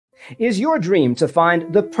Is your dream to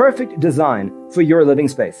find the perfect design for your living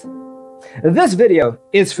space? This video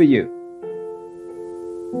is for you.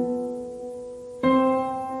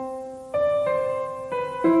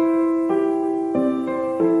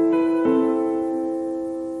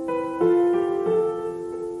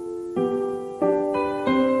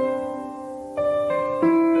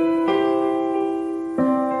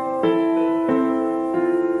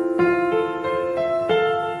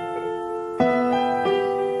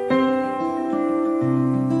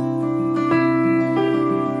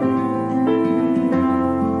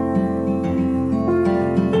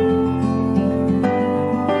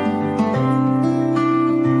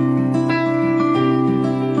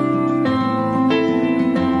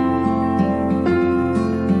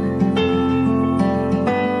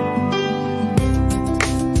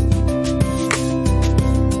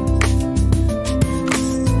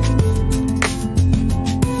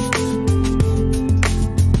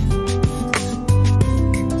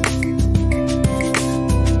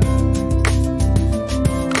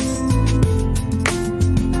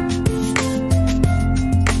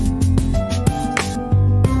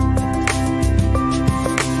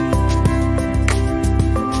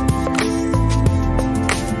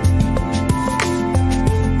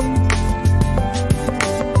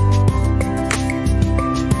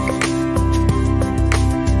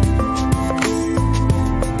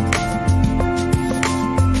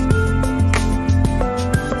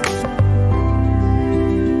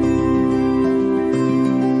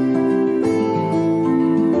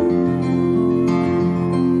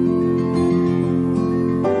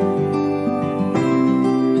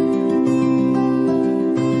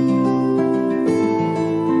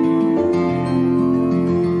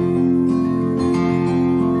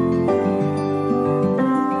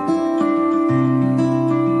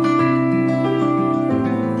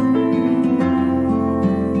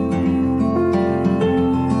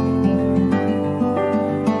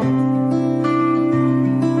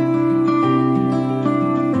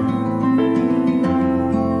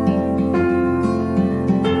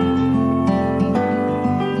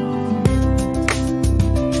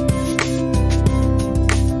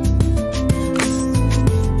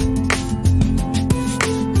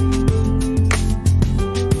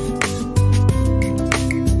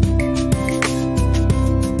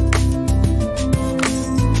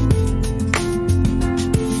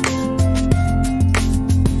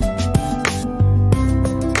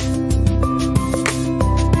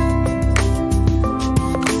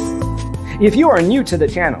 If you are new to the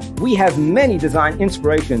channel, we have many design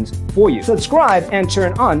inspirations for you. Subscribe and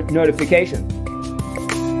turn on notifications.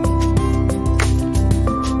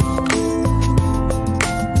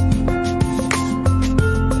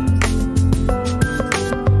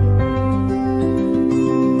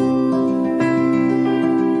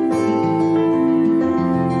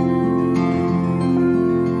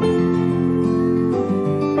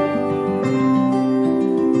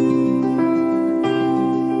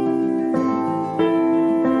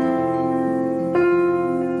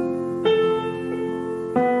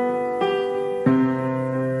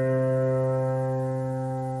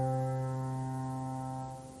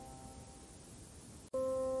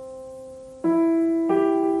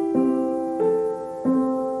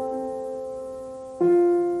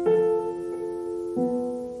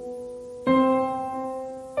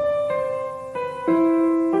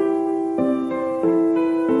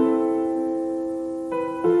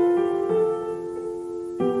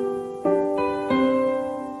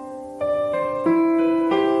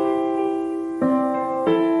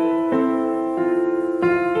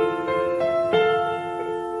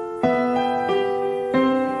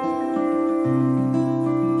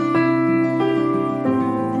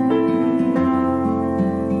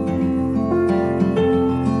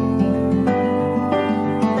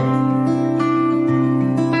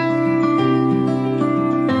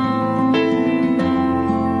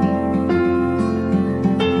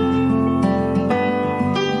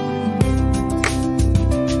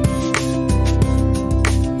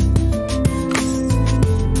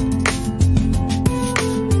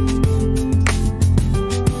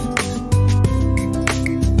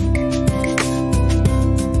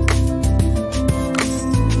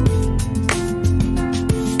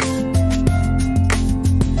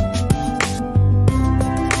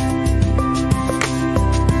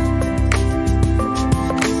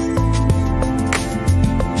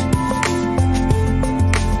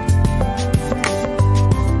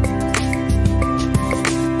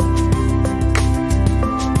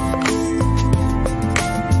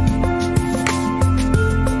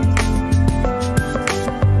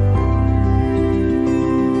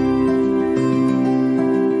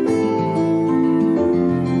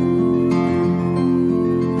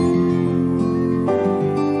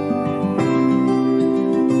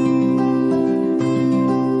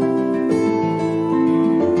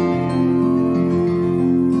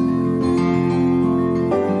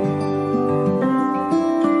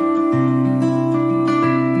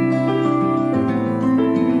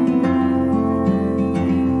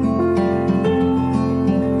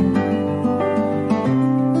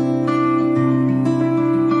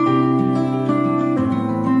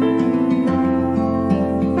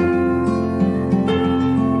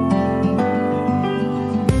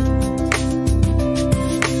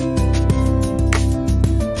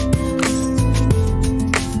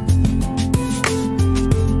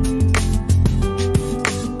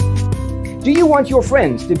 Do you want your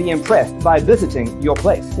friends to be impressed by visiting your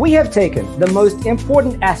place? We have taken the most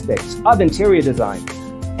important aspects of interior design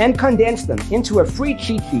and condensed them into a free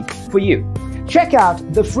cheat sheet for you. Check out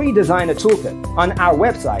the free designer toolkit on our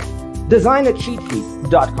website,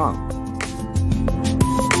 designercheatsheet.com.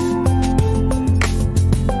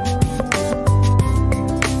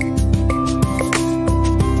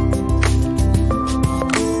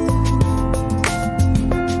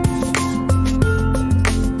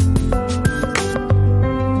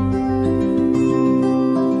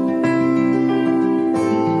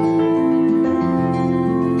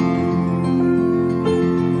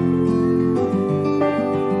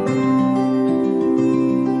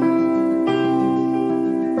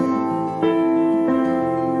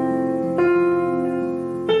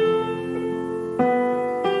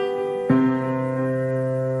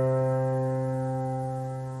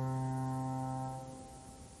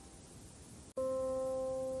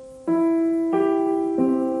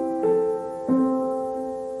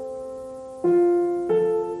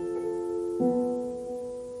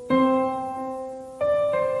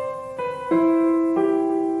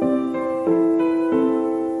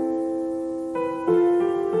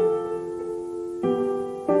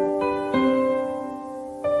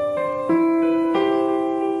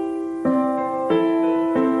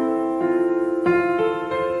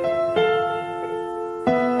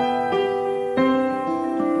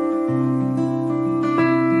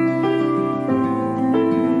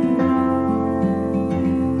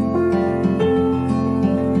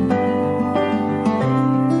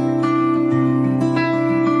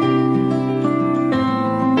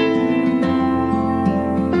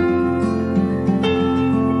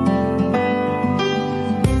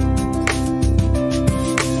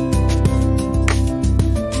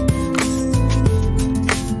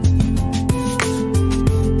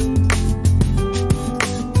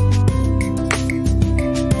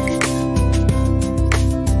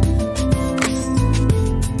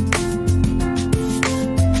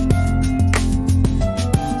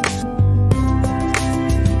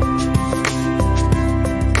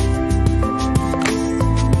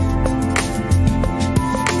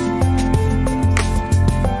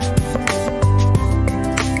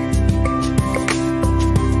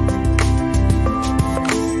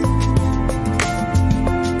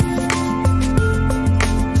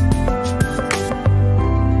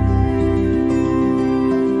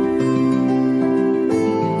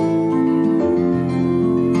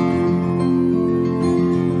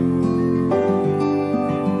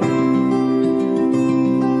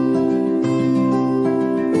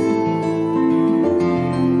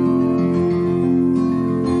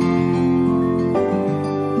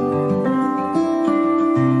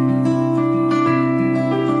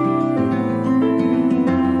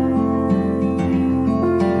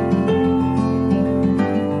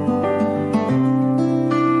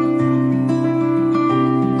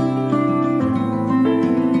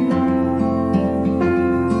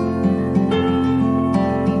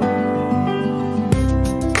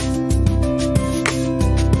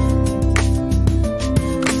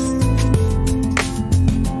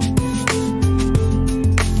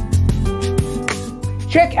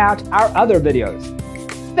 Check out our other videos.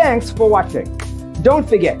 Thanks for watching. Don't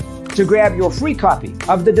forget to grab your free copy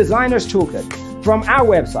of the Designer's Toolkit from our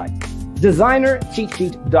website,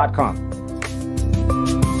 designercheatsheet.com.